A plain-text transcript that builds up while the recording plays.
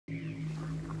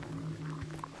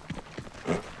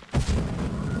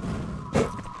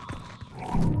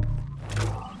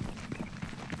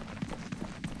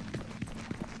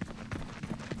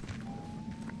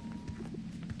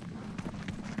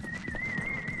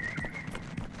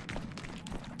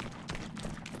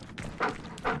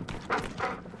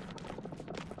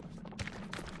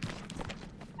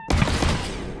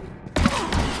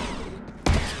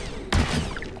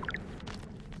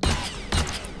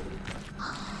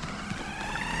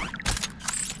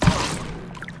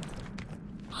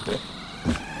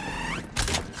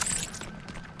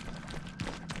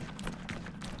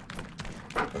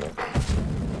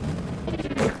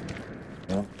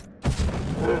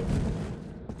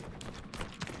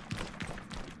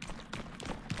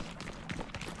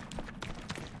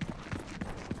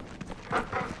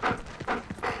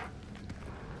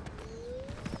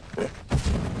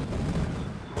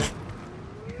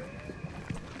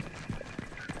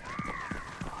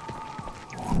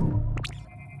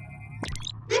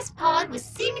This pod was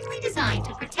seemingly designed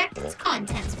to protect its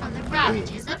contents from the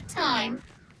ravages of time.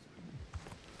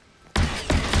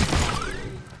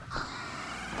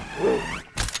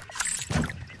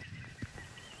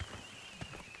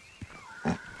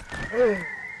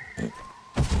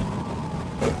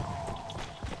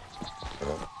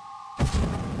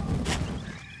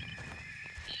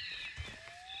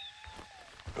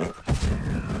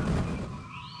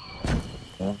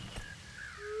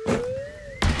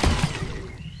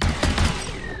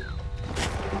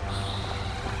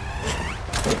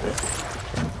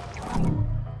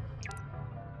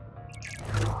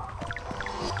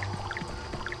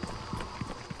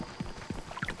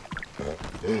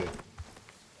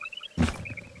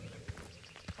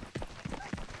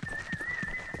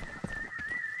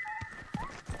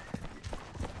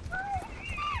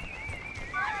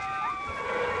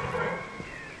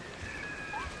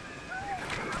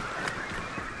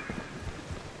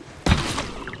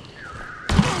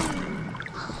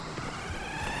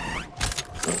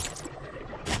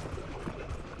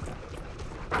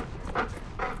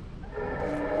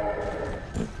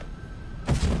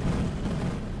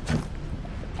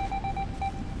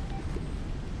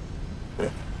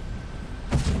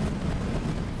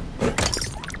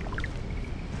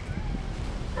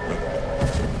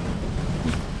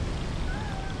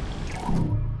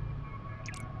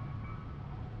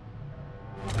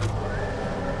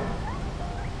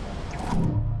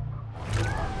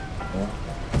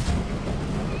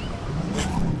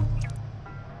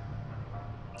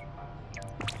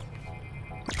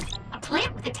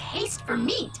 Plant with a taste for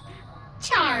meat.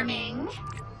 Charming.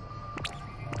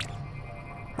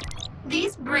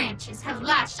 These branches have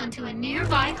latched onto a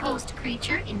nearby host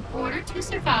creature in order to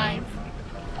survive.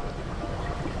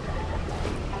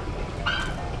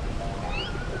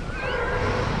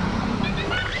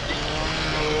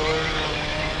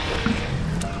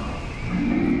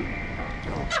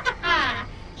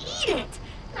 Eat it!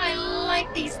 I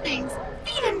like these things.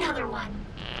 Feed another one.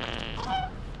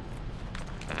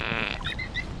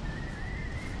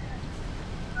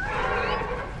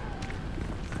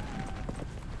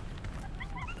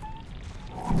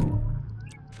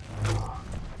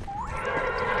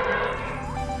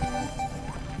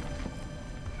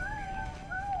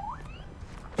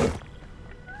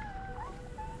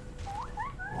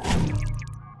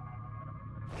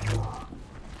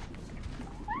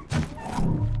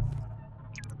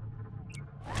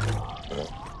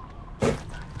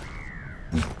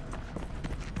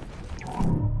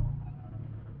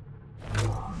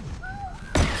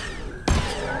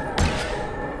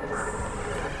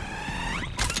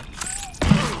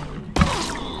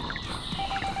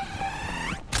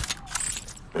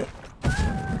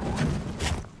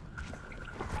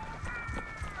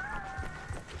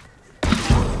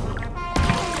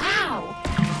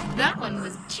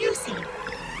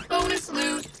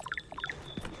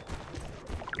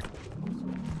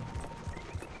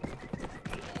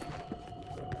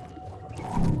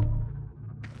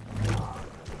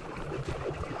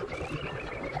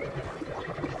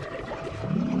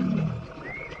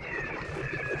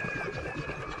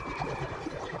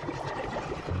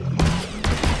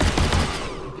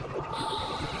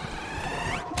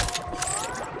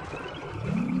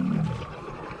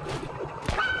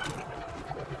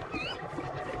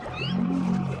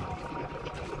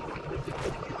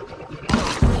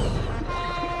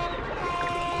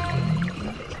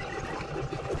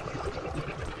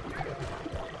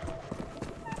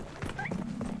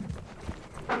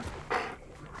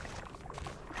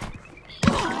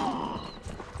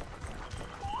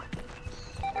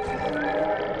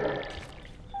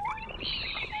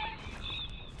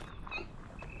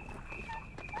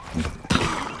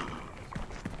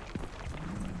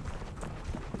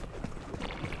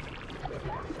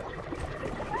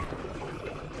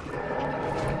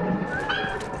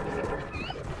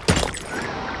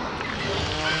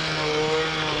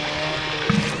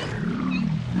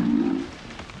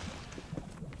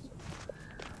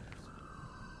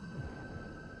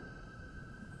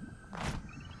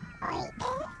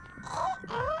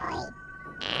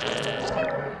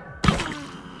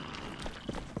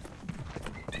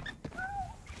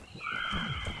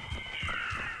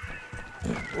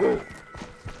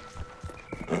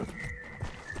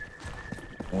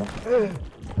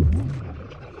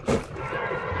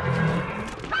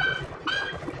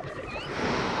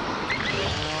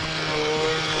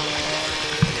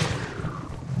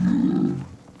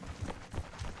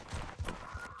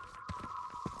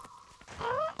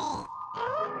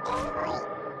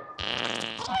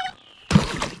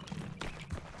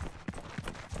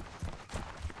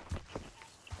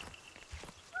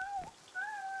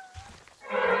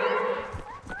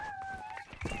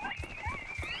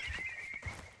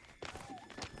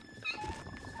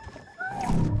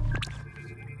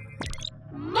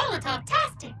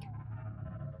 Molotov-tastic!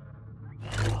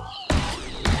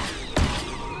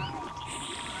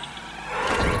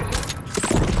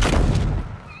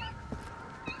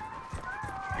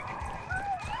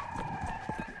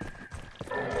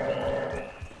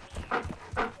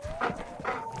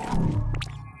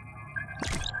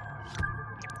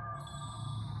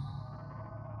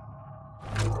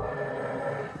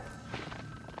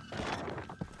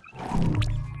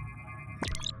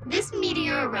 This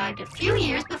meteor arrived a few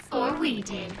years before we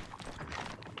did.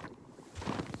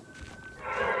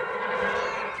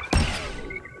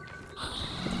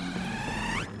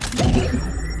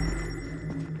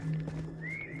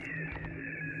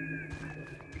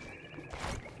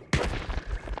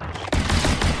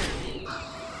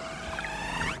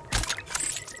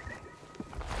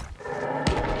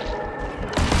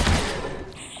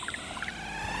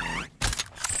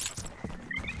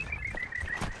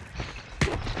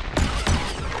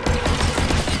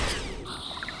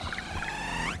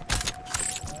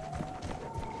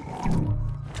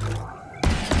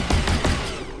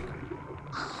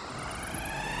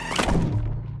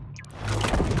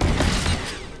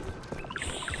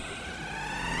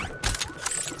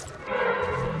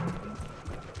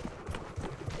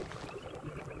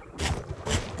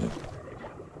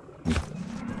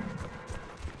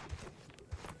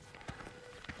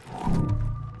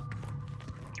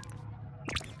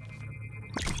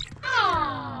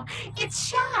 It's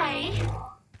shy.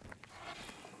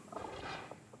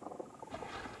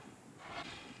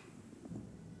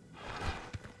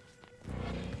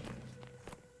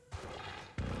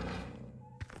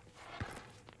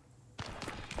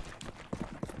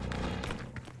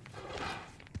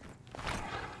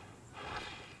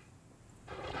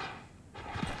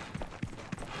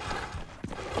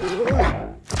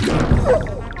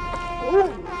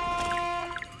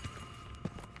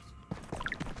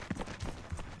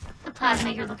 The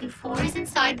plasma you're looking for is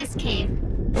inside this cave.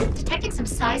 Detecting some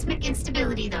seismic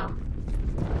instability, though.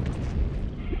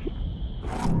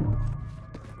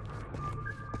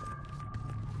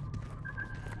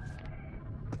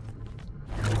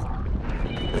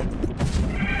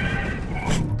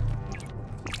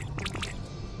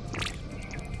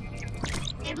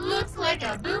 It looks like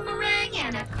a boomerang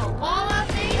and a koala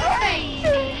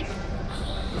baby.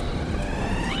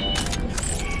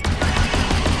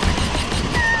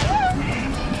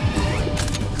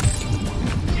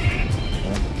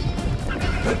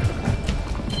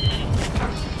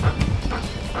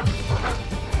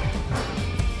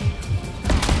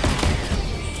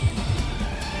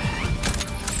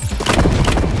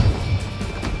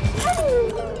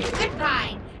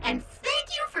 Goodbye, and thank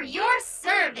you for your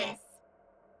service.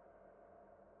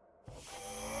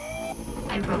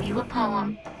 I wrote you a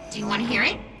poem. Do you want to hear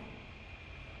it?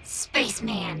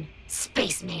 Spaceman,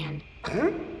 spaceman.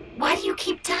 Why do you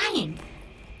keep dying?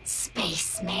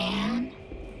 Spaceman.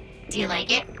 Do you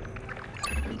like it?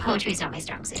 Poetry's not my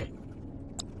strong suit.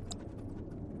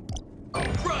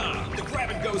 Bruh! The grab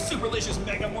and go superlicious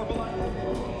mega morpholite.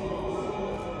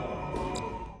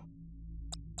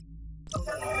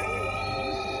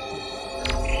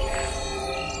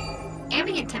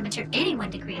 Ambient temperature 81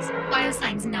 degrees.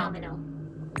 Biosigns nominal.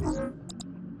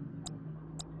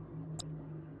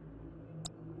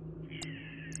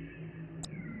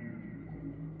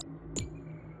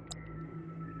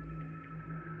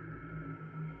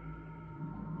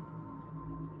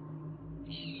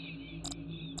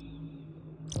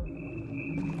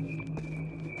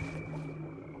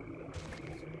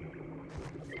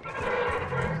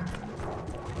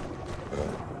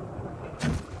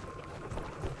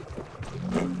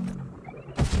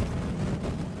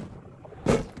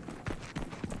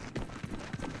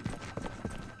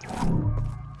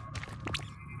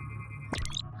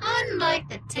 Unlike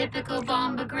the typical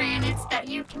bomba granites that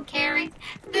you can carry,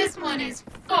 this one is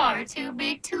far too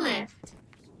big to lift.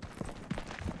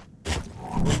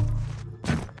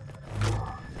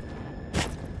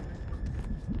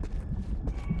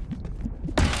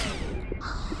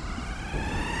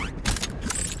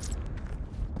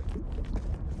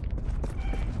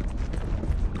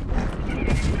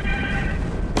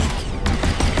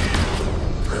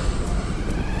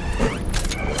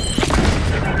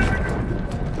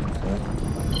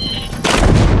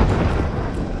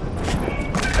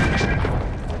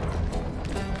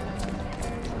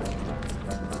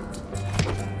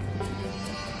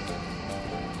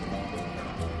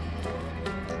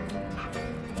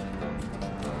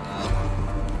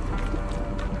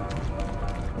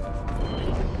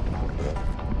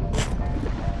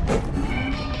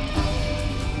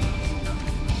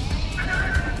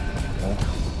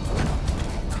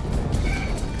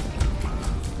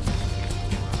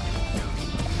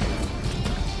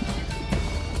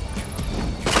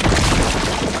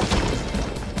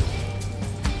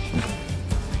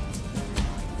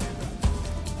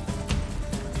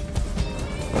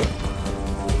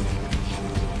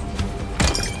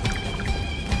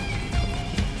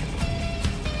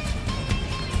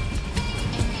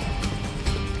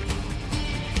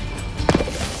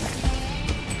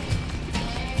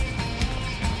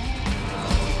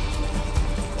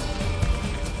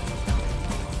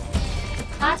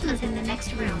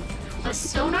 next room, but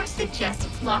sonar suggests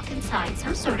it's locked inside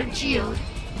some sort of geode.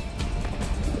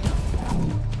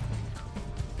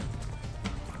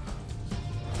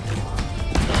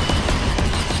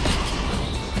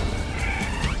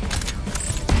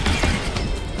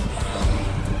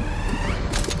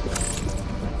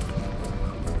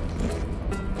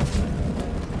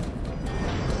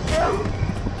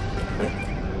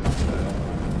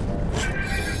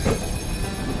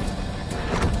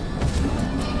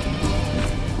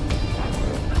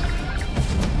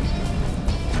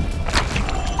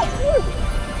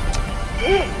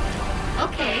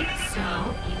 Okay,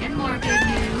 so even more good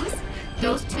news.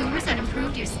 Those tumors that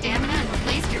improved your stamina and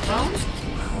replaced your bones,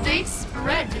 they've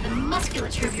spread to the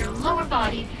musculature of your lower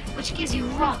body, which gives you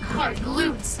rock-hard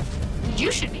glutes.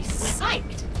 You should be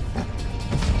psyched.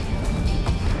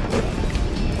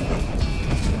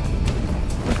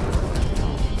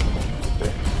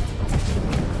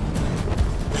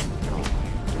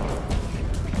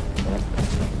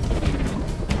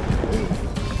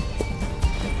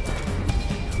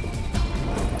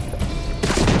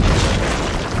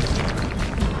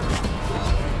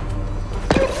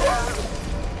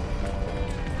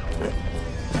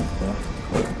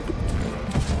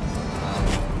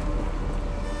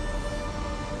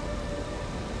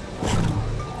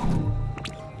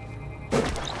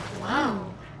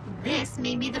 This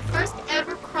may be the first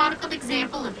ever chronicled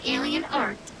example of alien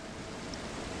art.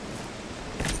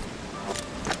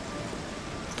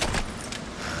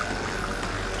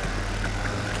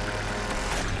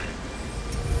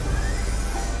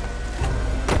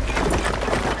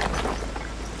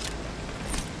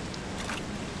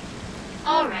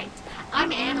 Alright,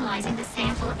 I'm analyzing the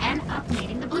sample and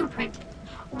updating the blueprint.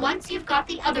 Once you've got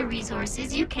the other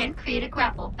resources, you can create a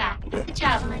grapple back at the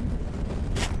javelin.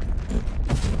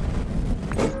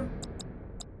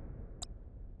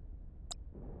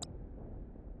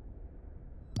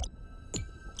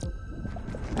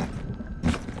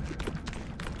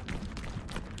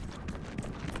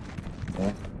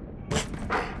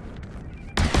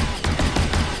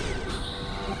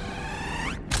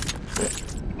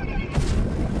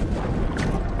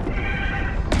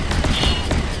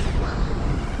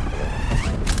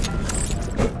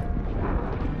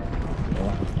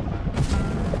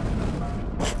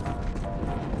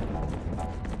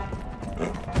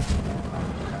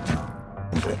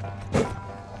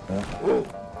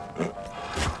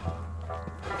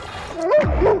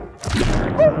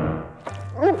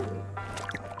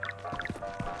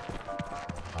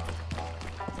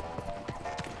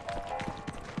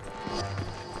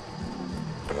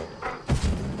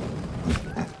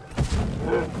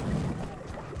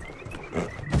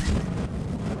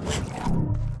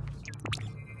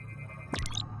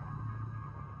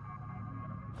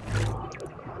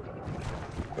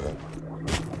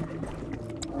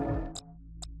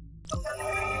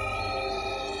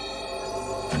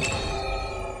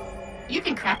 You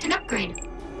can craft an upgrade,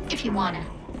 if you wanna.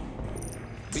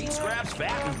 Beat scraps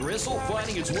back and gristle,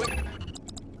 finding its way.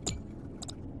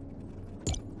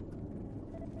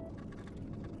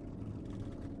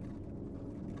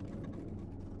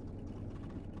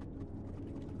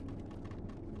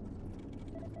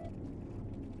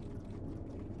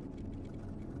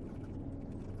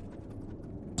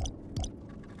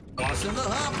 Toss in the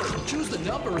hopper. Choose the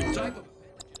number and type of.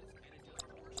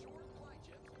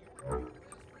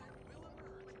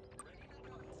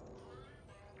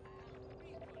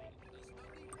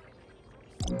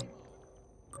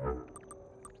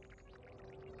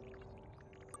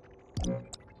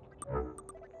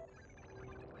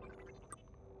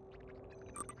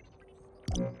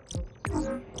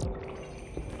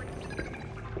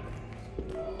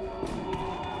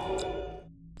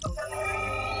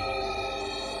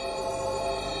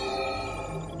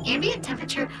 Ambient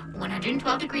temperature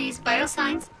 112 degrees,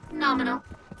 biosigns nominal.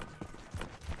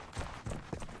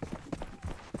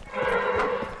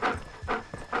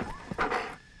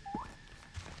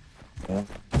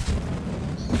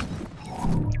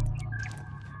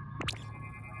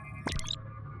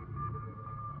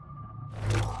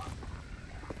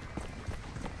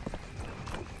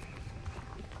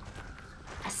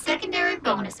 A secondary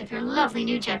bonus of your lovely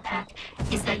new jetpack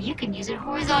is that you can use it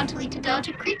horizontally to dodge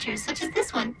at creatures such as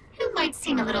this one, who might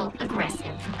seem a little aggressive.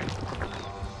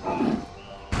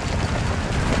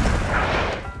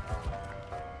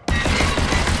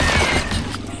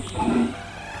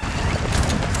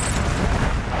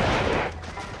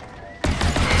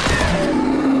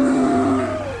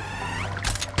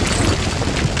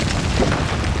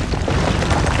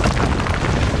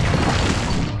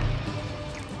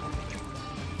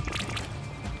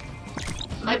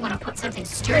 Might want to put something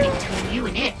sturdy between you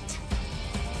and it.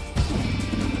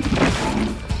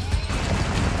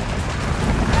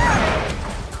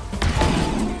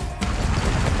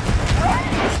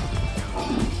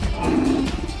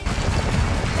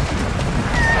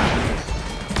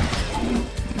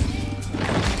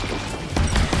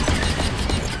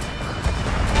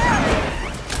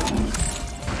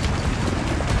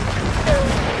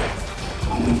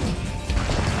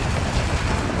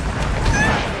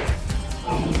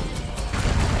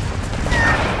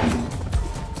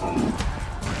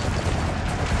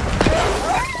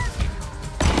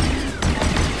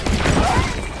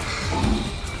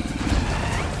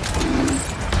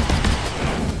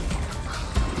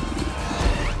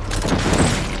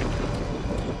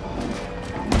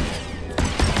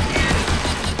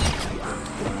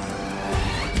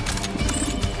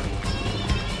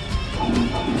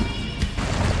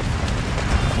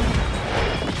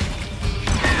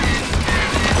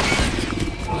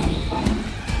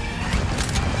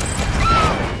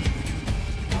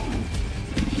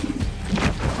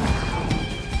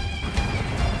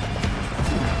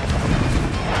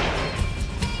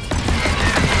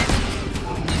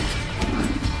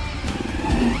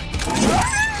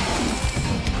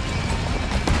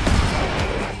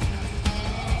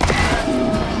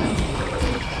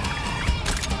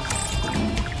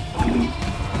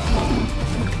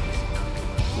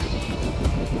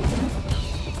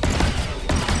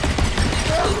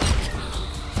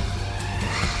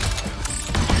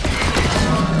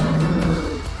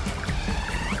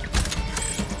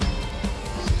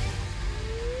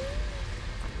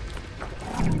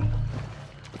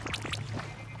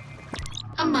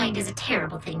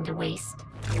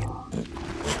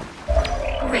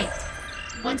 Great.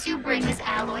 Once you bring this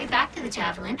alloy back to the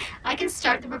Javelin, I can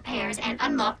start the repairs and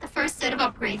unlock the first set of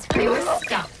upgrades for your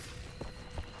stuff.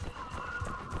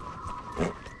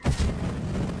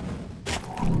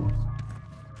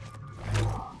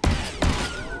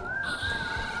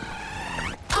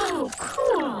 Oh,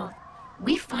 cool!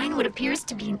 We find what appears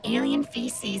to be an alien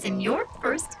feces, and your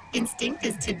first instinct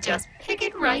is to just pick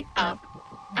it right up.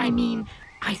 I mean,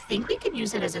 I think we could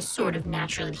use it as a sort of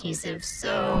natural adhesive,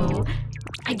 so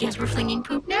I guess we're flinging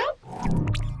poop now?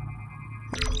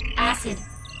 Acid.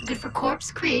 Good for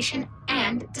corpse creation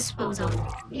and disposal.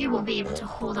 You won't be able to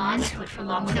hold on to it for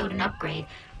long without an upgrade.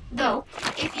 Though,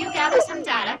 if you gather some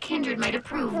data, Kindred might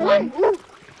approve one.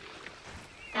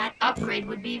 That upgrade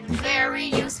would be very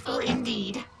useful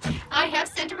indeed. I have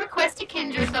sent a request to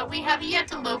Kindred, but we have yet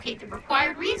to locate the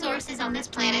required resources on this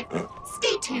planet.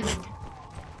 Stay tuned.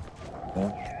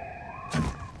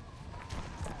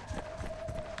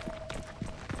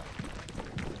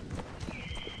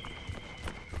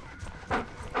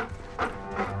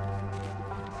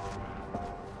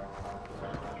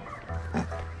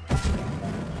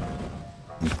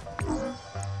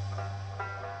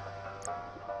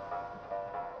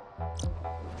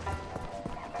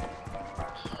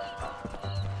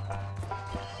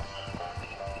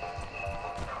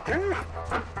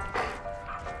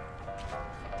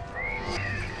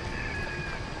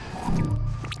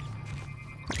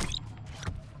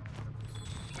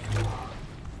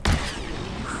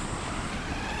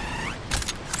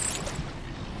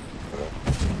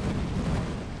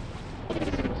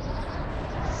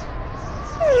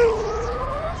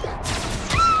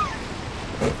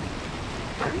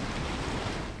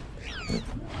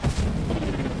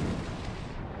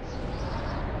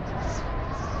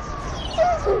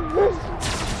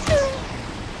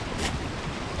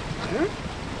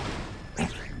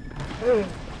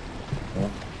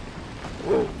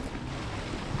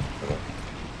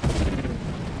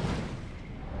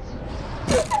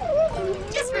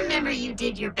 Just remember you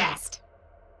did your best.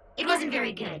 It wasn't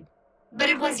very good, but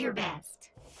it was your best.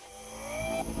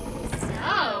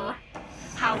 So,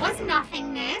 how was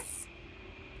nothingness?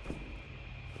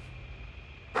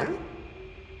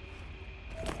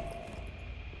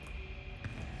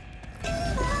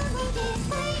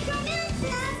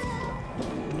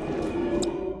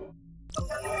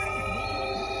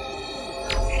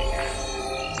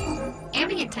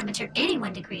 Ambient temperature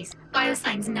 81 degrees.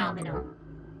 Biosigns nominal.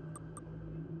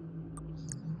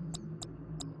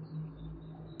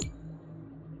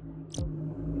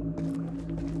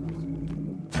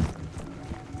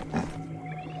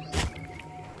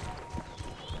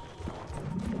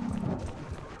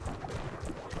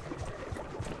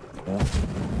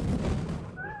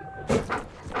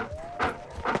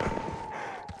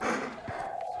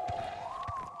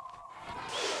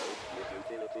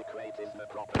 Utility crate is the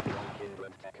property of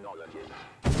Kindred Technologies.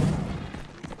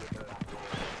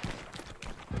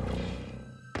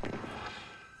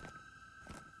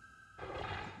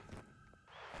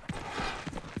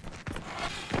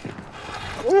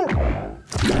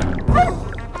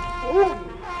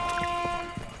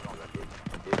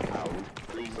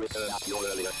 Please return at your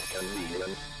earliest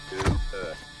convenience to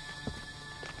Earth.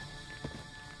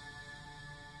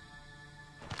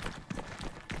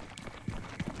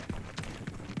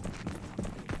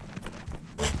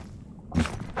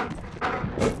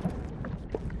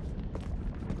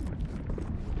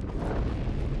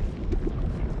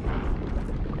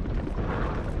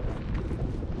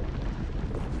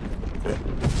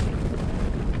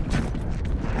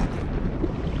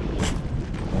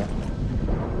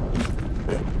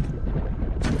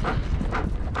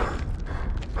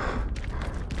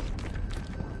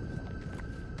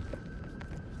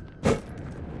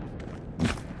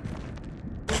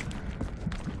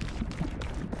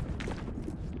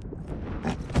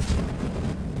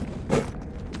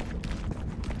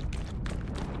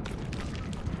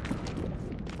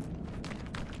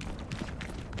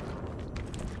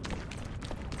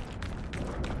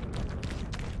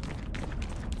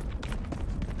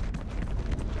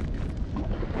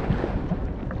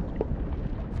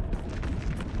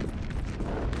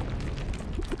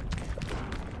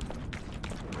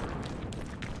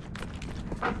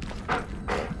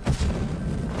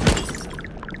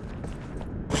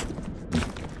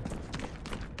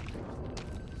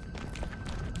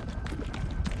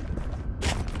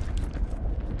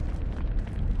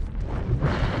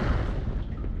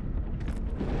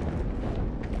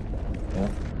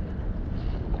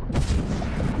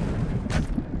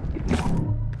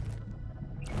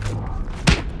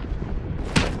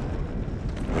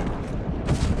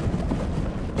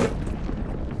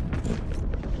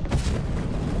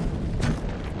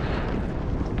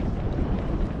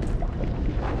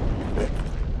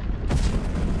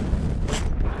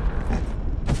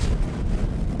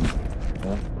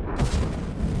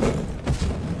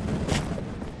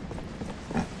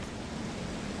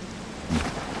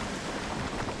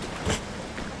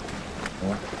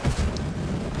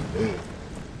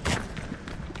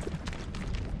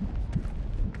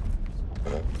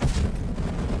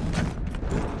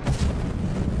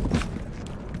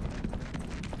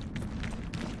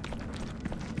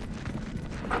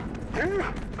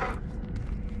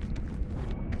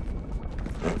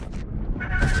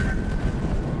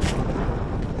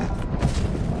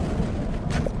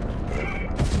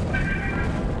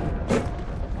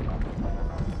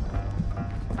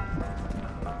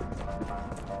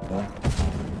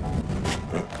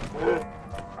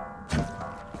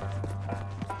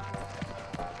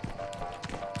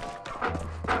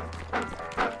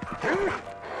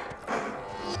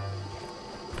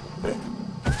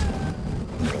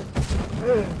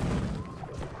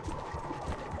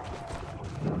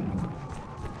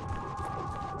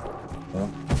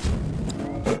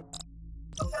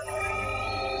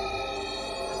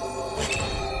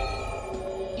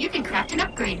 You can craft an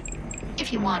upgrade,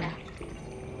 if you wanna.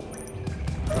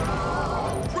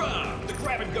 Bruh! The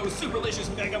Grab-and-Go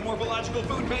Superlicious Mega Morphological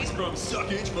Food Base from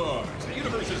Suckage Farms, the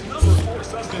universe's #4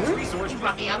 sustenance resource. You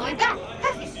brought the alloy back.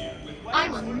 Perfect. I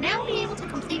will now be able to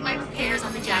complete my repairs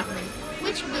on the Javelin,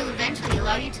 which will eventually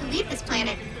allow you to leave this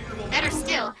planet. Better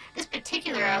still, this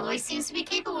particular alloy seems to be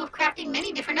capable of crafting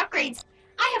many different upgrades.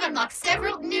 I have unlocked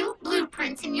several new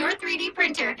blueprints in your 3D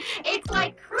printer. It's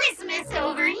like Christmas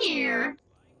over here.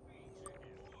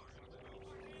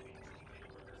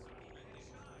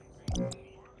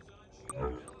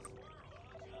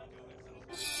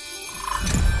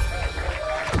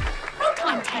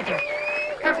 Proton tether.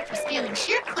 Perfect for scaling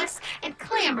sheer cliffs and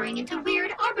clambering into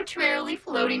weird, arbitrarily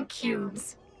floating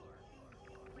cubes.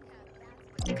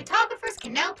 The cartographers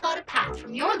can now plot a path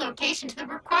from your location to the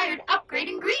required upgrade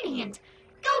ingredient.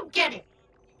 Go get it.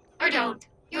 Or don't.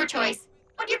 Your choice.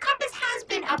 But your compass has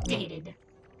been updated.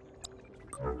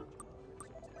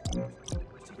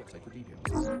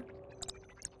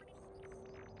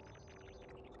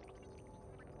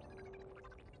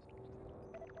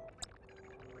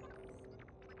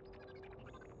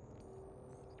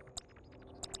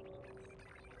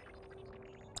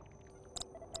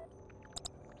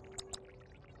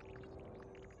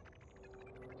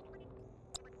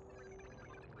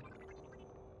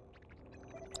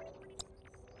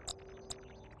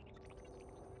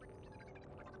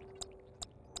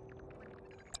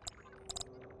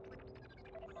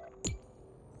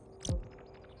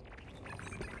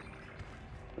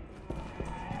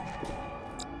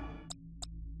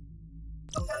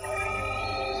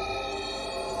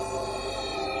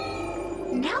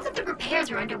 Now that the repairs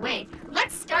are underway,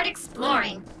 let's start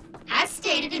exploring. As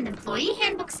stated in the Employee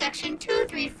Handbook Section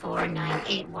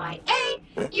 23498YA,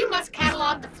 you must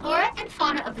catalog the flora and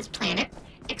fauna of this planet,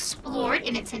 explore it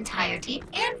in its entirety,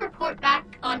 and report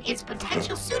back on its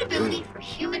potential suitability for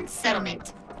human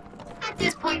settlement. At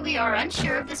this point, we are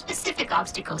unsure of the specific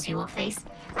obstacles you will face,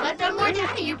 but the more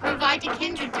data you provide to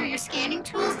Kindred through your scanning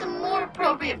tools, the more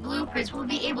appropriate blueprints we'll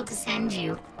be able to send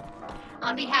you.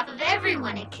 On behalf of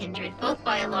everyone at Kindred, both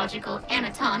biological and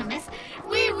autonomous,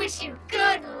 we wish you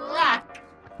good luck.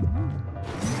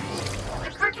 The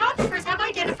cartographers have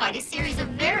identified a series of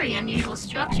very unusual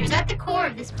structures at the core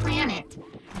of this planet.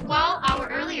 While our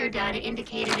earlier data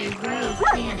indicated a rogue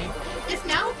planet, this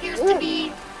now appears to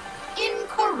be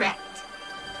incorrect.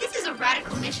 This is a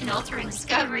radical mission-altering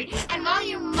discovery, and while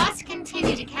you must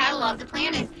continue to catalog the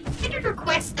planet, Kindred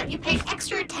requests that you pay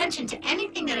extra attention to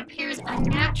anything that appears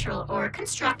unnatural or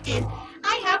constructed.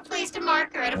 I have placed a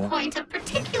marker at a point of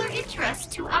particular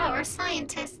interest to our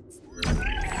scientists.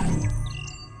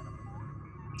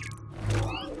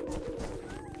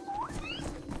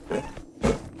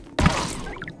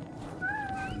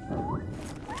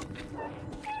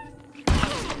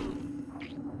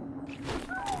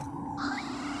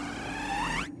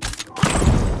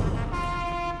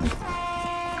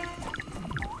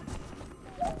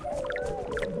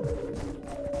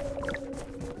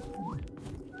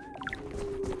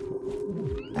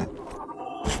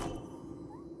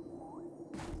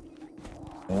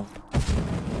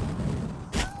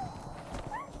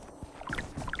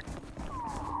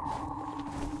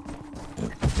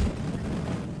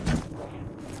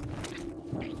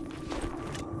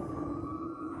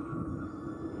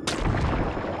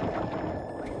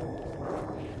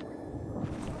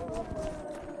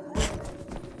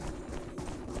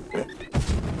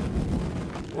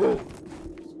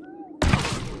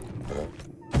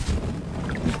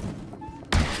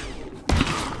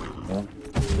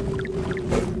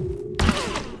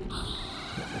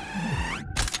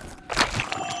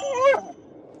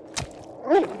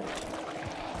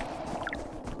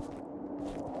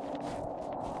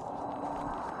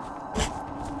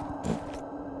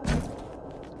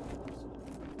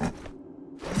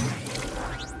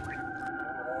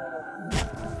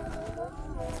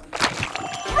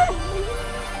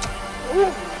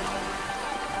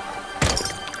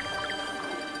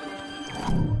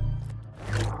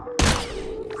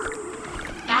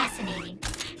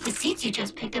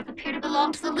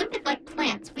 belong to the limpet-like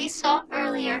plants we saw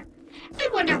earlier. I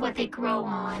wonder what they grow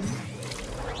on.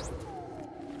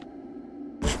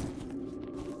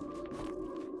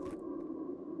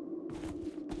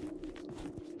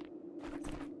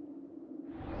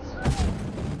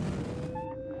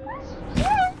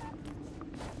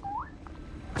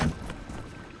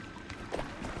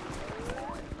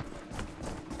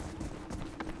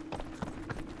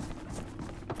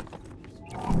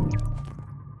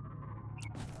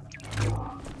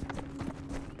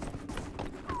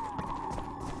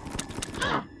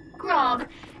 Grog,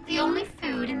 the only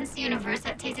food in this universe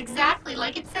that tastes exactly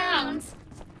like it sounds.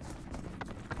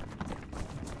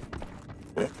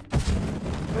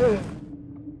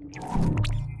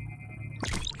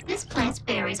 This plant's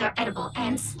berries are edible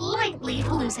and slightly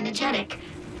hallucinogenic.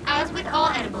 As with all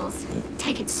edibles,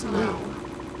 take it slow.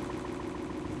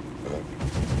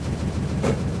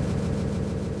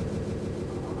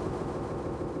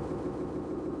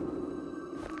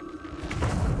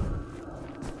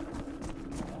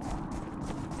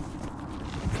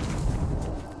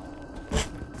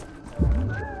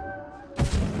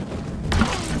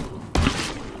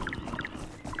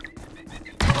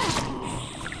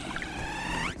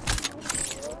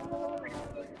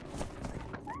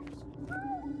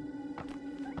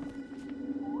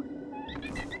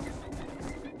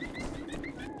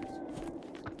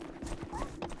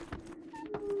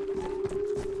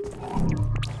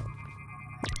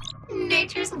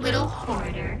 Nature's little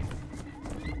hoarder.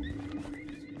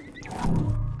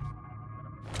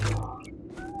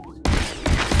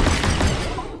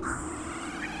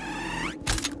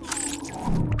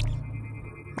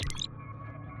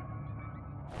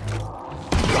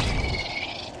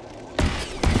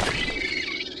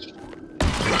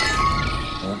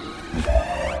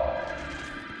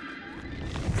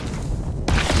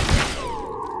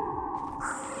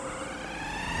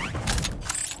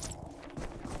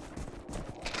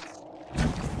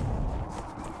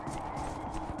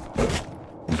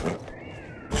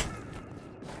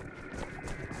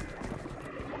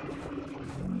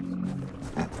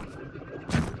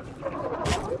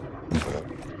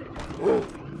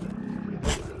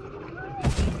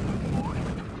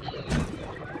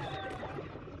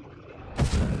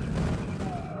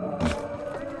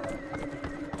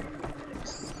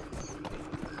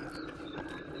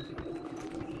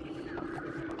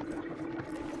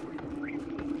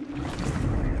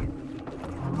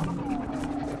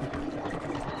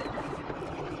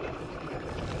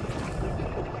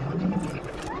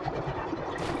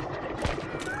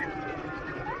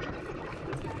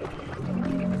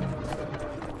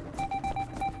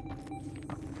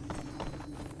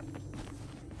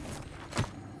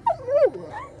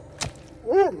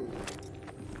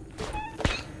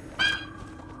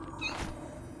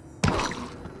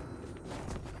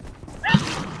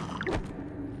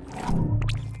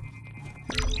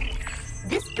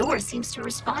 This door seems to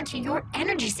respond to your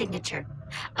energy signature.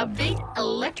 A big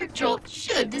electric jolt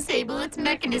should disable its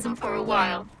mechanism for a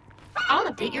while.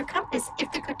 I'll update your compass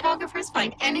if the cartographers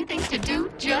find anything to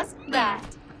do just that.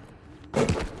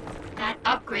 That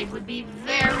upgrade would be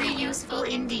very useful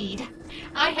indeed.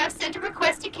 I have sent a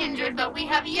request to Kindred, but we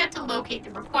have yet to locate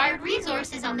the required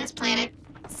resources on this planet.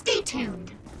 Stay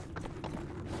tuned.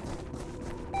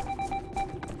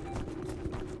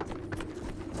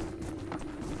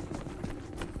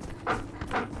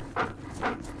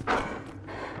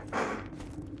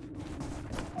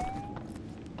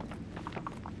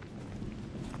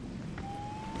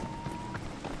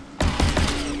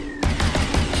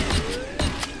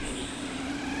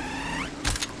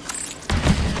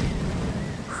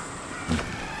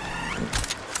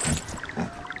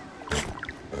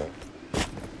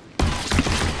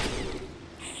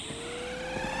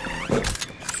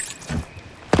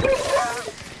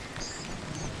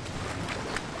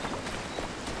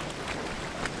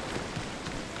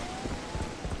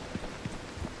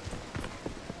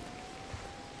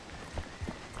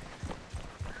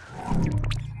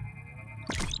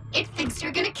 It thinks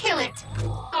you're gonna kill it.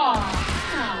 Aw,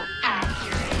 how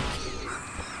accurate.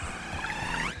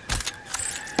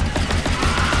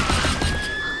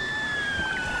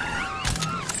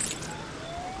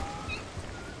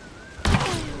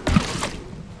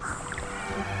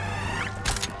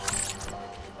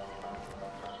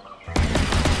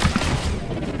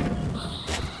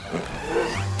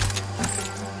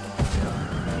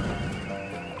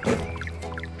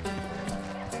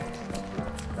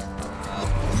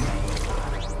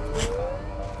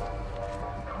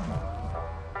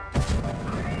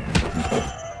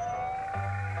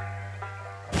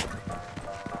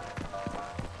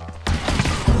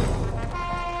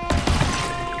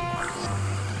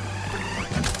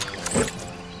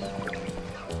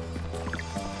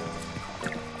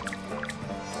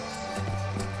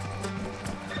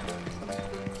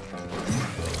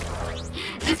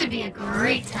 be a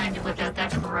great time to whip out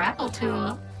that grapple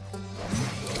tool.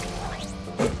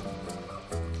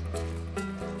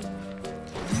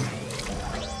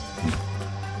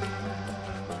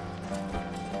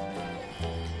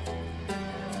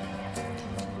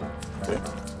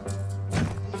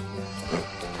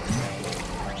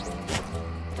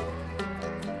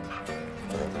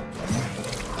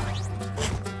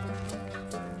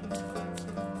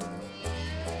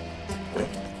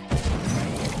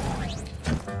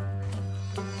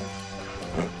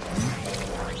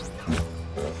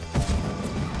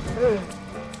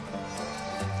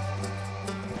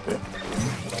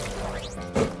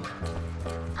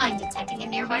 I'm detecting a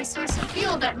nearby source of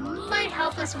fuel that might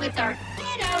help us with our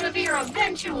get out of here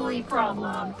eventually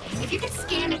problem. If you can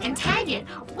scan it and tag it,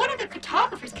 one of the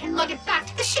cartographers can lug it back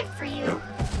to the ship for you.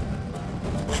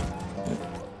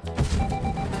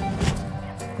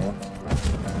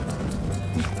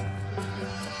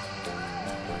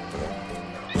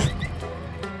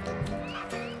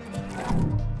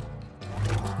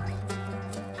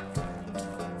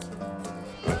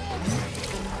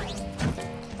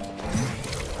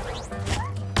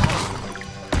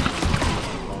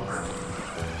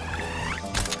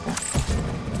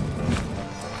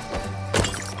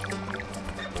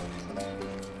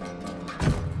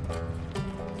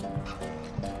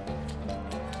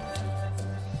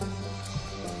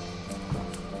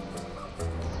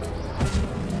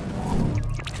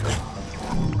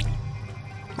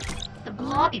 The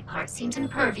lobby part seems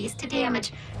impervious to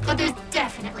damage, but there's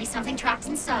definitely something trapped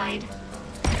inside.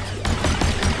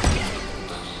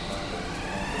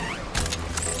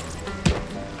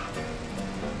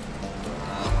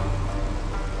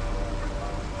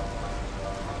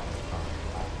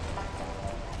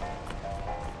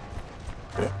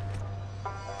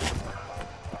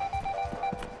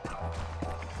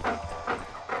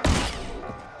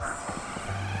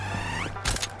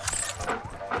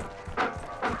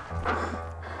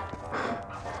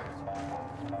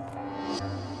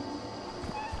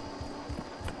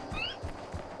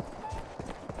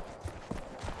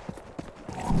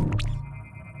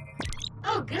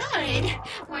 Oh, good.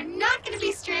 We're not going to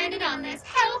be stranded on this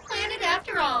hell planet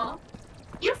after all.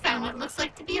 You found what looks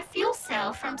like to be a fuel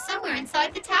cell from somewhere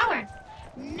inside the tower.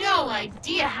 No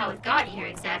idea how it got here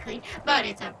exactly, but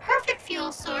it's a perfect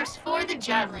fuel source for the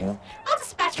javelin. I'll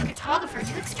dispatch a cartographer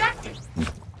to extract it.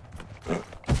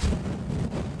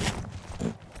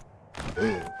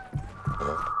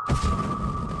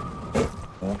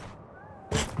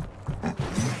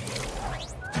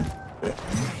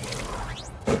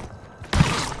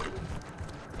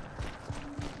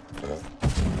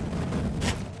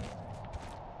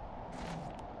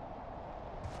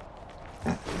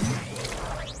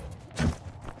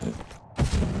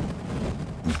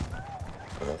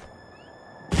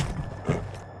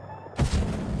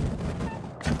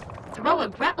 Throw a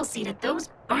grapple seed at those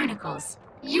barnacles.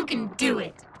 You can do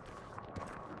it.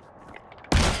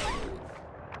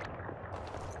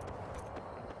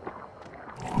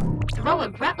 Throw a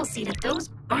grapple seed at those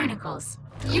barnacles.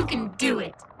 You can do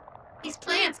it. These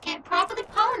plants can't properly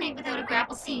pollinate without a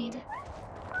grapple seed.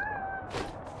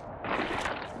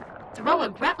 Throw a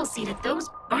grapple seed at those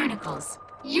barnacles.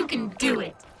 You can do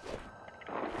it.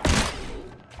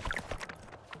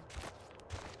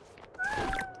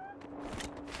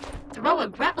 Throw a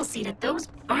grapple seed at those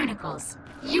barnacles.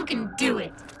 You can do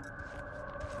it.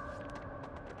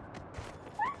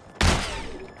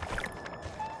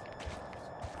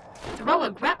 Throw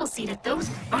a grapple seed at those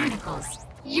barnacles.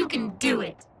 You can do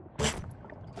it.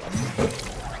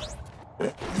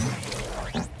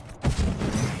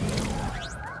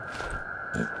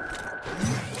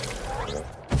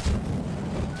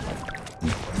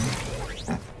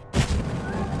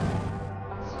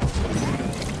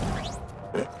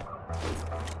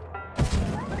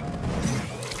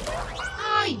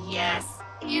 Ah, yes.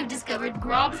 You've discovered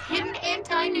Grob's hidden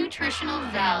anti-nutritional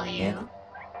value.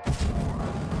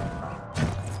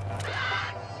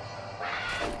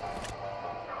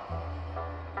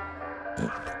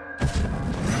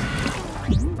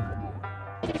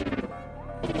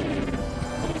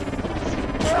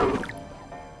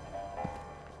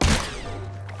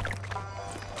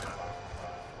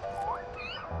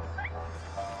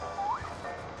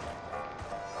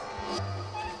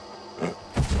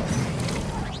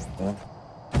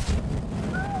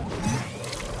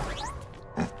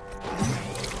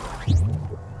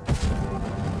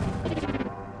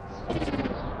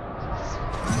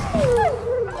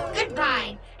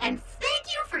 Goodbye, and thank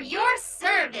you for your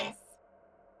service.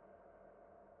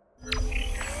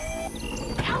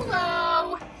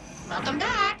 Hello! Welcome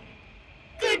back.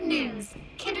 Good news.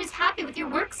 Kinder's happy with your your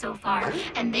work so far,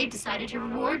 and they've decided to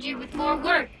reward you with more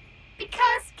work.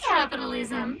 Because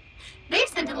capitalism. They've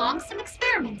sent along some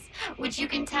experiments, which you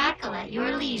can tackle at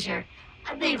your leisure.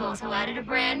 They've also added a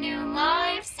brand new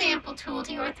live sample tool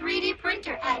to your 3D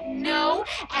printer at no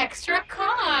extra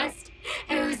cost.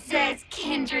 Who says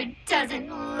Kindred doesn't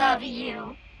love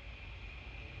you?